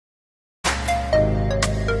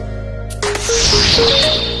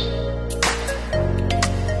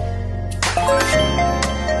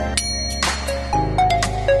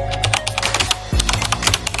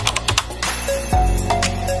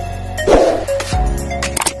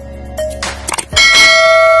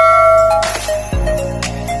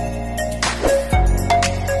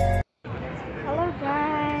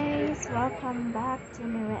Welcome back to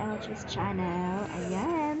Mira LG's channel.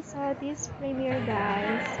 Ayan, so this premiere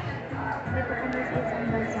guys, dito kami sa isang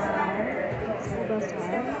bazaar, EXPO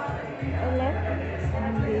Bazar. I left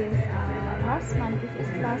this last month, this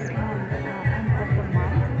is last month, end of the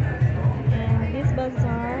month. And this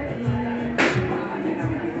bazaar is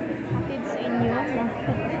hatid sa inyo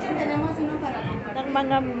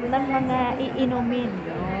ng mga iinumin.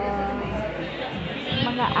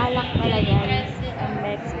 Mga alak pala guys,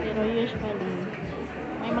 MX, pero usually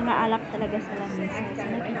may mga alak talaga sa lamisa. So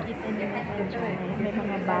nakikita niyo naman dyan, may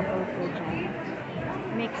mga bubble po dyan.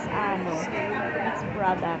 Mix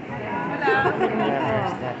product. Dito,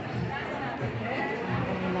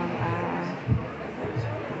 kanilang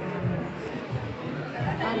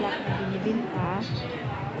alak na binibinta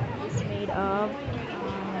is made of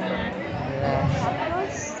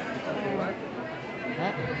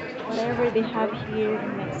whatever they have here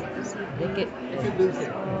in Mexico City. So,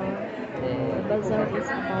 the bazaar is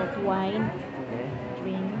about wine,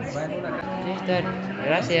 drinks, and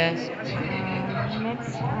Gracias.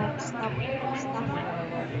 next stuff.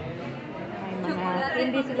 May mga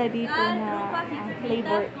candy sila dito na ang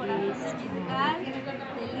flavor is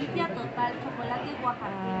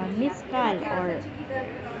mezcal or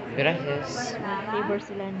Gracias. flavor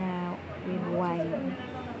sila na with wine.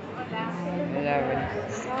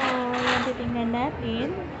 So, yan, titingnan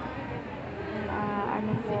natin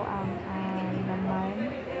ano po ang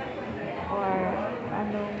laman or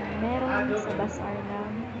anong meron sa bazar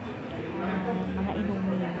ng mga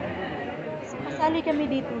inumin. So, kasali kami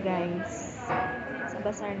dito guys sa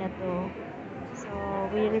bazar na to. So,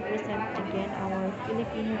 we represent again our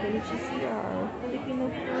Filipino delicacy or our Filipino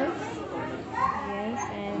food. Yes,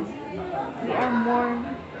 and we are more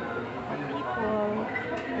people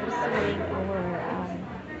pursuing our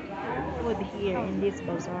food here in this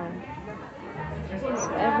bazaar.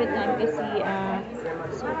 So every time kasi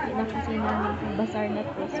suki na kasi namin ang bazaar na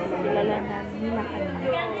to, so kilala na nila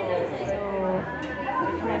kami. So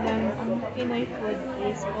talagang ang Pinoy food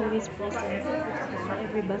is always present sa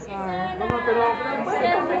every bazaar.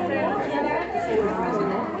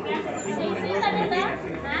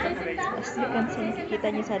 As you can see,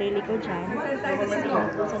 nakikita niyo sarili ko dyan. Kasi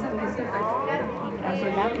inutusan ko yung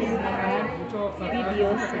relaxing mga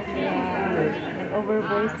videos. Kaya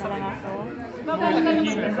nag-overvoice na lang ako.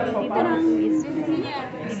 Dito lang is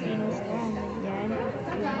Filipinos lang. Yan.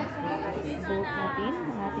 Yung boat natin,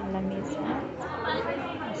 ang ating lamesa.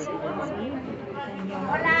 As you can see, nakikita niyo.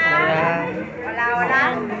 Wala.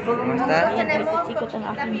 Kumusta? Ayan, ikot ang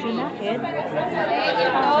aking junakit.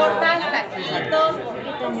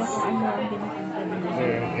 Kita niyo kung ano ang binitinda nila.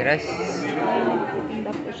 Gracias. Ay,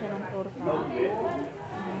 nagtitinda po siya ng torta.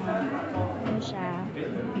 Ano siya?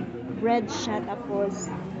 Bread siya, tapos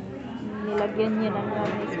nilagyan niya ng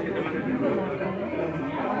garnish po ng pinakay.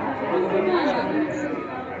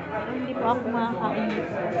 Pero hindi po ako makakain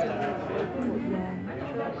dito kasi food yan.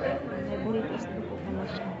 May burritos po pala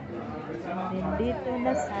siya. And then dito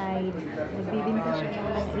na side, nagbibinta siya ng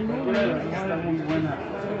mga inumin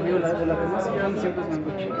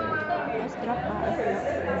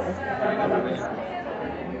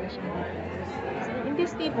in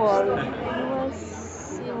this table, he was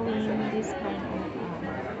selling this kind of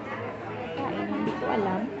kain, hindi ko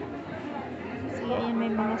alam kasi ayan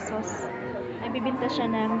may mga sauce, nagbibinta siya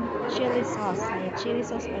ng chili sauce. Ayan, chili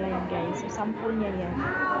sauce pala yan guys, so sample niya yan.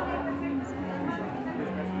 So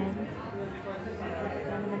ayan, ito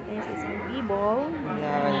naman tayo sa isang table.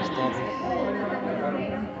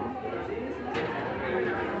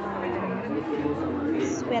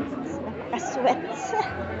 Sweats, napaka-sweats.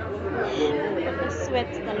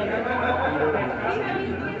 Napaka-sweats talaga.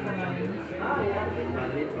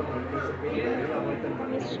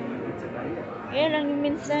 Kaya lang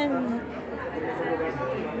minsan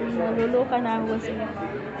naluluka na ako kasi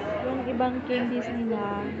yung ibang candies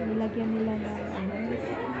nila, nilagyan nila ng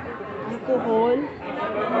alcohol,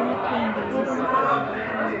 mga candies.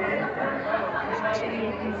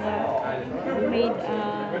 Made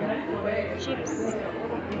chips.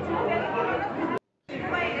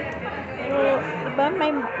 Pero iba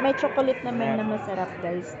may chocolate naman na masarap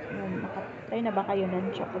guys. Nakatry na ba kayo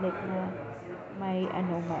ng chocolate na may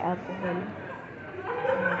alcohol?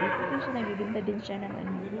 Dito din siya, nagbibinta din siya ng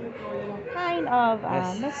kind of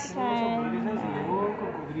Mexican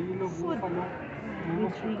food.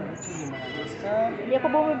 with drinks. Hindi ako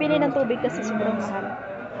bumibili ng tubig kasi sobrang mahal.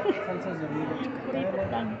 Kuripot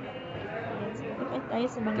lang. Ayan, so dito tayo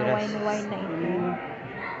sa mga wine na ito.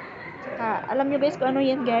 Tsaka, alam nyo guys kung ano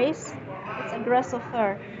yan guys? It's a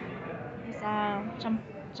grasshopper. It's a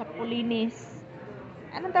chapulinis.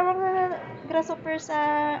 Anong tawag na grasshopper sa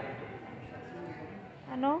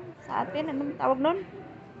sa atin? Anong tawag nun?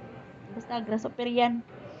 Basta grasshopper yan.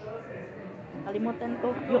 Kalimutan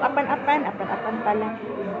ko. Yung apan-apan pala.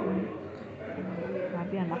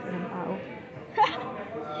 Grabe ang laki ng tao.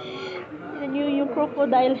 Yan yung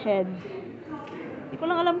crocodile head. Hindi ko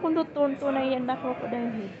lang alam kung tunay yan na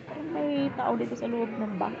crocodile head. Parang may tao dito sa loob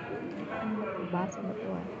ng basa na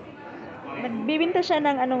to. Nagbibinta siya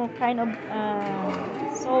ng kind of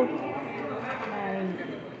salt.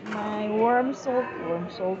 May worm salt.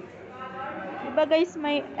 Diba guys,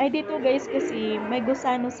 dito guys kasi may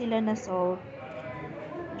gusano sila na salt.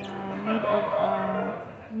 Made of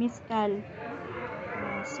mescal.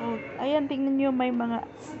 Salt. Ayan, tingnan nyo may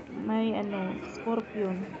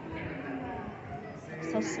scorpion.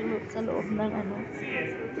 Sa loob ng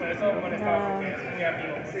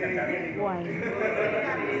wine.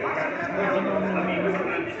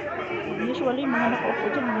 Usually, mga nakaupo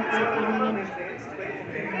dyan, mga Filipino yan.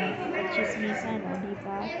 Chismisan,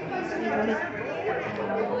 diba? Favorite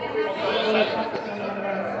topic ng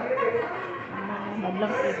mga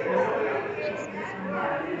madlang people. Chismisan.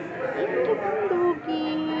 Ito ang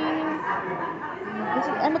dugi. Kasi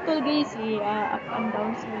to guys, up and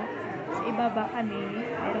down. So, sa ibaba kami,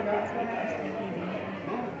 meron din sa itaas ng living.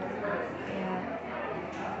 Kaya,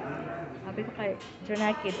 sabi ko kay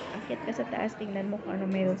Jonakid, akit ka sa taas, tingnan mo kung ano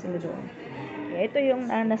meron sila doon. Kaya ito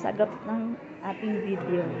yung nasagap ng ating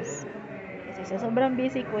videos. Kasi sa sobrang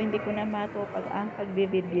busy ko, hindi ko na matupag ang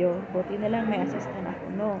pagbe-video. Buti na lang may assistant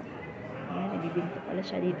ako, no? Ayan, nabibinto pala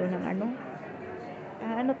siya dito ng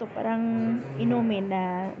parang inumin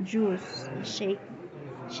na juice. Shake.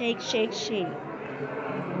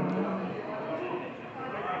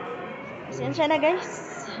 Pasensya na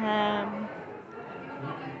guys.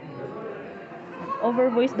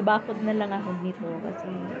 Overvoice the bakod na lang ako nito kasi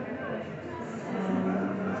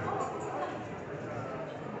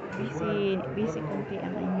busy konti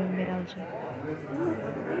ang inyong neuralgia.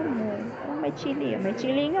 Parang may chili. May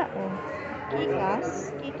chili nga,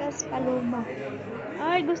 Kikas paloma.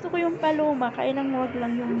 Ay, gusto ko yung paloma. Kaya nang wag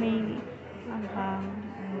lang yung may anghang.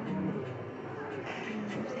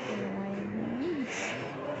 Gusto ko yung wine.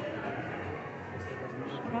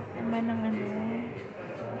 Sarap naman ng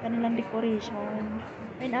kanilang decoration.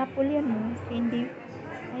 Pineapple yan, no? Hindi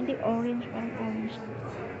orange, parang orange.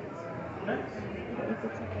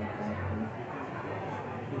 Ikot sa pineapple.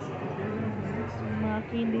 So, mga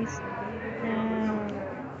candies na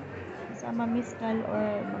kasama mescal or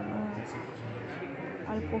mga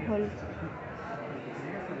alcohol.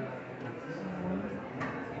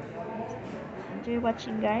 Enjoy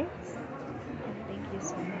watching guys, and thank you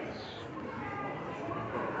so much.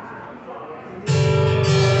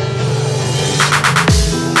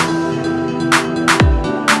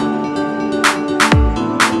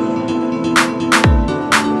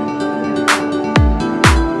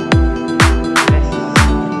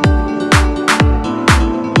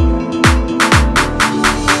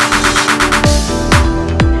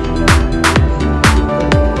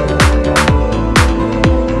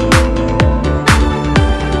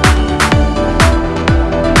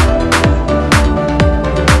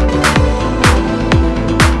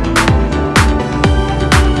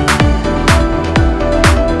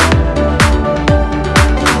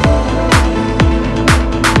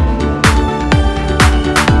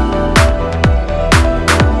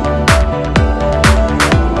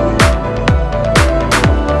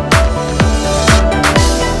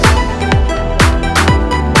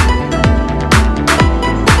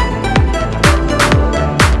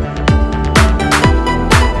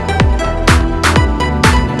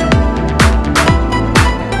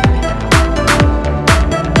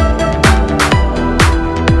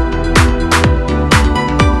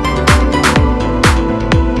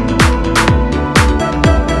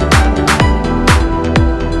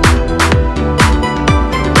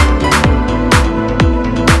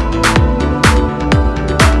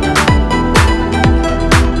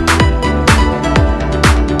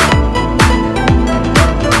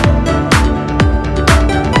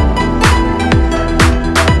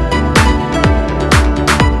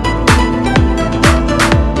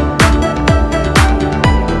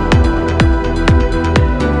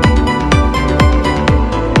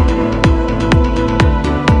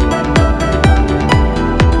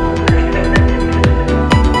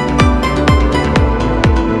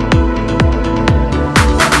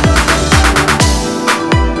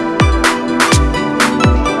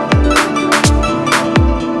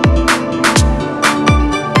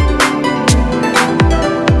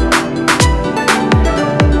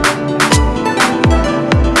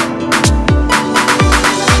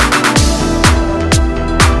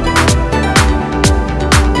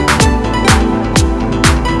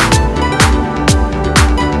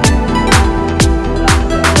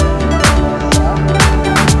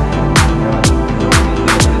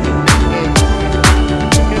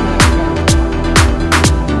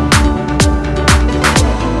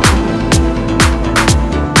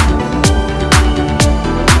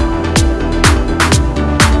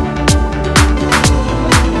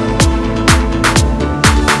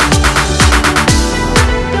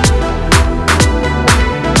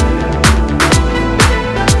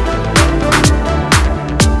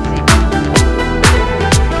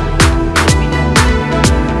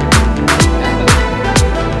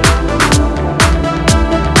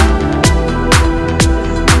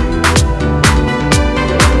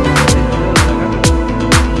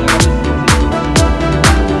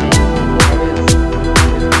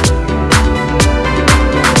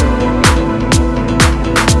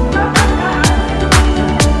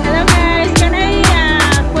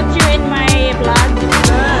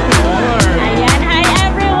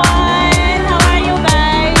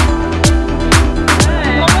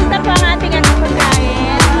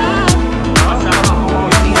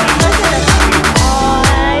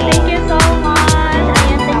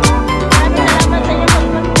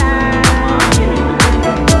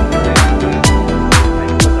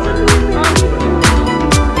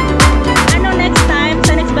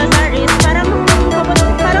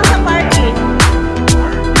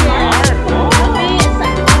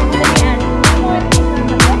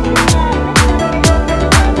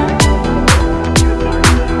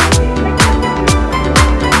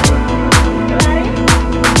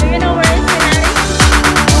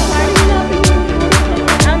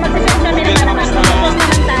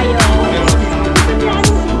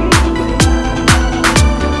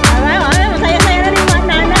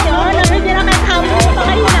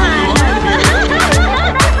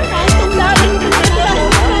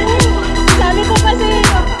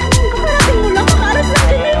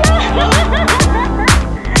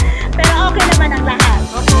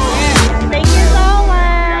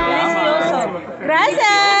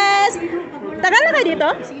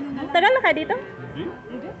 ka dito?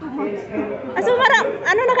 Ah, so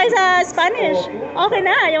ano na kayo sa Spanish? Okay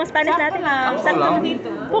na, yung Spanish natin. Sakto dito.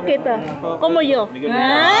 Poquito. Como yo.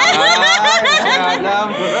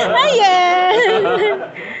 Ayan.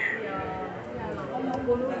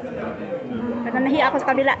 Pero nahiya ako sa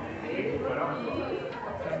kabila.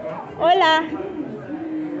 Hola.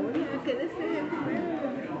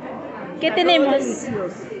 ¿Qué tenemos?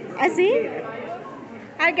 Así?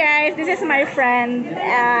 Hi guys, this is my friend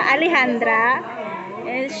Alejandra.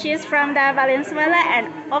 She's from the Valenzuela, and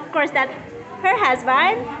of course that her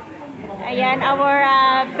husband. Ayan, our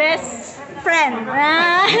best friend.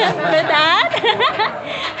 With that,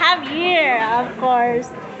 Javier, of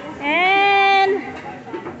course. And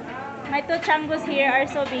my two changos here are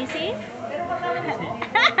so busy.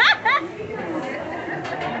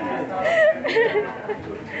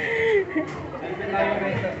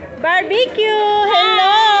 Barbecue!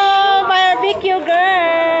 Hello! Barbecue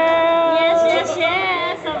girl!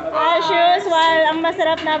 Yes. As usual, ang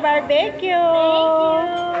masarap na barbecue.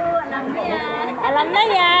 Alam na yan. Alam na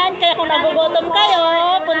yan. Kaya kung nagugutom kayo,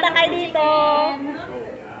 punta kayo dito.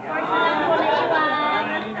 Pork na lang po na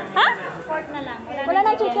iwan. Ha? Pork na lang. Wala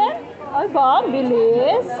nang chicken? Ay ba?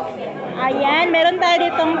 Bilis. Ayan, meron tayo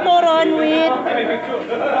ditong turon with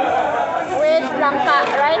langka,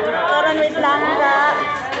 right? Turon with langka.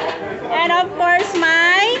 And of course,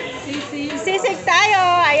 may sisig tayo.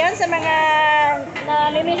 Ayan, sa mga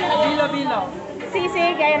nalinis na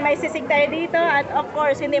sisig. Ayan, may sisig tayo dito. At of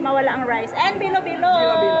course, hindi mawala ang rice. And bilo-bilo.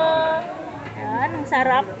 Ayan, ang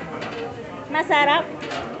sarap. Masarap.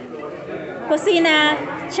 Kusina,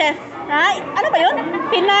 chef. Ay, ano ba yun?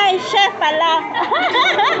 Pinay chef pala.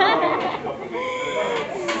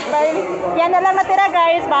 Yan na lang natira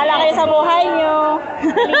guys. Bahala kayo sa buhay nyo.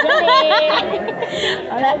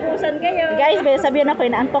 Ubusan kayo. Guys, sabihin ako,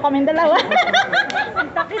 inaanto kaming dalawa.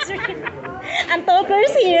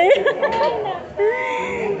 Antokers here.